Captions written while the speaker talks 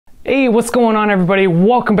Hey, what's going on everybody?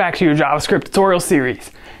 Welcome back to your JavaScript tutorial series.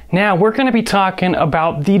 Now we're going to be talking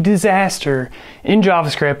about the disaster in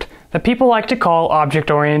JavaScript that people like to call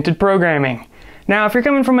object-oriented programming. Now if you're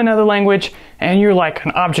coming from another language and you're like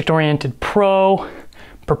an object-oriented pro,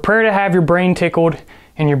 prepare to have your brain tickled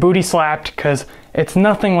and your booty slapped because it's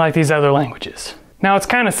nothing like these other languages. Now it's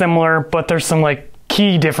kind of similar, but there's some like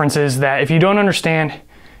key differences that if you don't understand,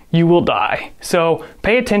 you will die. So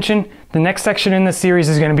pay attention. The next section in this series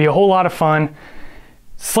is going to be a whole lot of fun.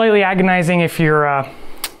 Slightly agonizing if you're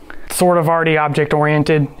sort of already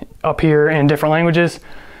object-oriented up here in different languages.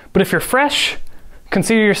 But if you're fresh,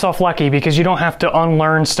 consider yourself lucky because you don't have to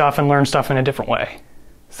unlearn stuff and learn stuff in a different way.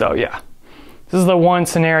 So yeah, this is the one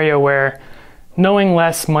scenario where knowing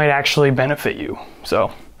less might actually benefit you.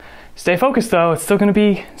 So stay focused though. It's still going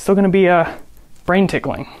to be brain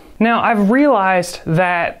tickling. Now, I've realized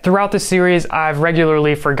that throughout this series, I've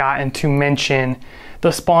regularly forgotten to mention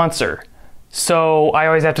the sponsor. So I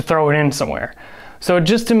always have to throw it in somewhere. So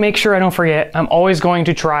just to make sure I don't forget, I'm always going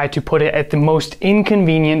to try to put it at the most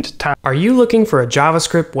inconvenient time. Are you looking for a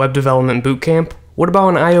JavaScript web development bootcamp? What about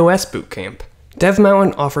an iOS bootcamp?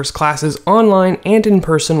 DevMountain offers classes online and in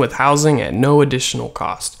person with housing at no additional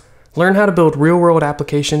cost. Learn how to build real-world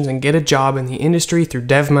applications and get a job in the industry through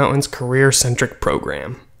DevMountain's career-centric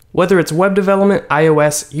program. Whether it's web development,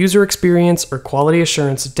 iOS, user experience, or quality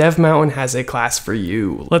assurance, DevMountain has a class for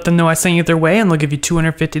you. Let them know I sent you their way and they'll give you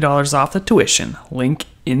 $250 off the tuition. Link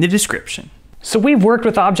in the description. So we've worked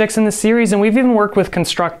with objects in this series and we've even worked with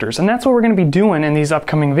constructors, and that's what we're going to be doing in these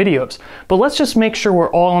upcoming videos. But let's just make sure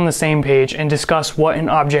we're all on the same page and discuss what an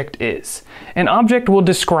object is. An object will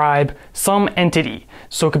describe some entity.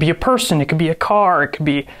 So it could be a person, it could be a car, it could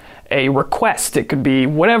be a request, it could be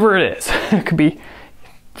whatever it is. It could be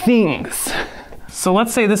things. So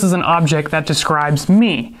let's say this is an object that describes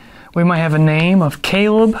me. We might have a name of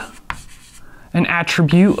Caleb, an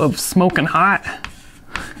attribute of smoking hot,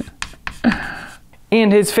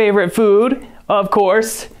 and his favorite food, of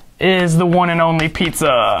course, is the one and only pizza.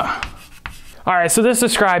 Alright, so this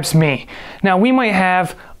describes me. Now we might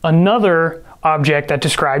have another object that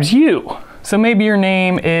describes you. So maybe your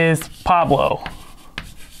name is Pablo,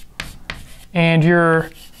 and you're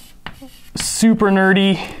super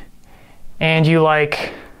nerdy, and you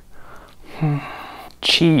like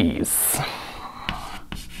cheese.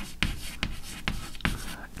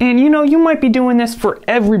 And you know, you might be doing this for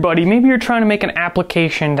everybody. Maybe you're trying to make an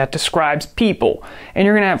application that describes people, and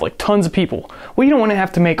you're gonna have like tons of people. Well, you don't want to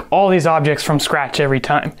have to make all these objects from scratch every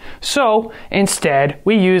time. So instead,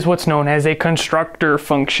 we use what's known as a constructor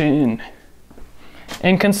function.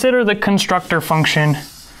 And consider the constructor function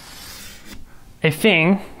a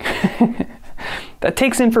thing that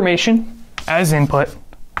takes information as input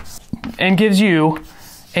and gives you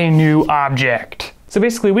a new object. So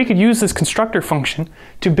basically we could use this constructor function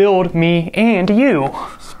to build me and you.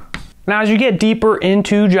 Now as you get deeper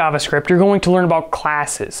into JavaScript, you're going to learn about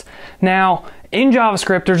classes. Now in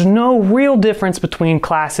JavaScript, there's no real difference between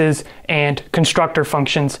classes and constructor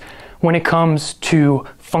functions when it comes to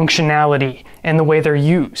functionality and the way they're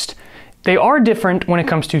used. They are different when it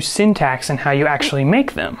comes to syntax and how you actually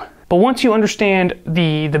make them. But once you understand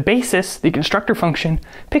the basis, the constructor function,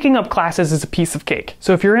 picking up classes is a piece of cake.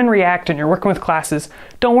 So if you're in React and you're working with classes,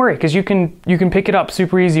 don't worry, because you can pick it up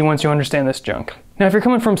super easy once you understand this junk. Now if you're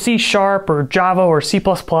coming from C# or Java or C++,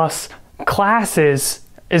 classes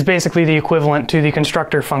is basically the equivalent to the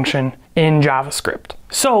constructor function in JavaScript.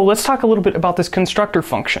 So let's talk a little bit about this constructor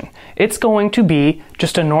function. It's going to be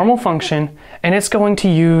just a normal function, and it's going to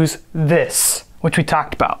use this, which we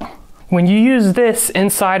talked about. When you use this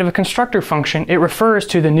inside of a constructor function, it refers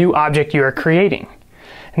to the new object you are creating.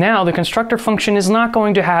 Now the constructor function is not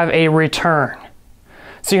going to have a return.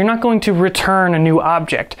 So you're not going to return a new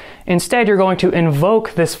object. Instead, you're going to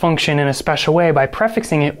invoke this function in a special way by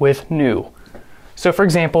prefixing it with new. So for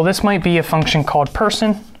example, this might be a function called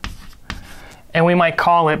person, and we might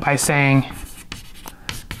call it by saying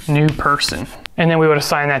new person. And then we would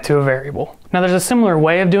assign that to a variable. Now there's a similar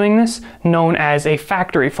way of doing this known as a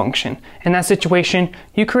factory function. In that situation,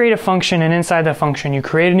 you create a function, and inside the function you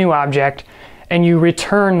create a new object and you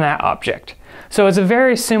return that object. So it's a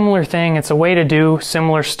very similar thing. It's a way to do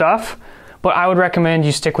similar stuff, but I would recommend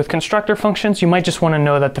you stick with constructor functions. You might just want to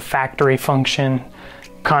know that the factory function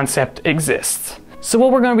concept exists. So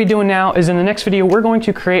what we're going to be doing now is in the next video, we're going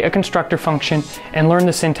to create a constructor function and learn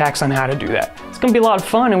the syntax on how to do that. It's going to be a lot of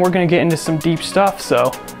fun, and we're going to get into some deep stuff.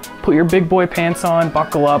 So put your big boy pants on,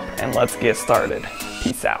 buckle up, and let's get started.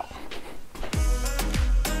 Peace out.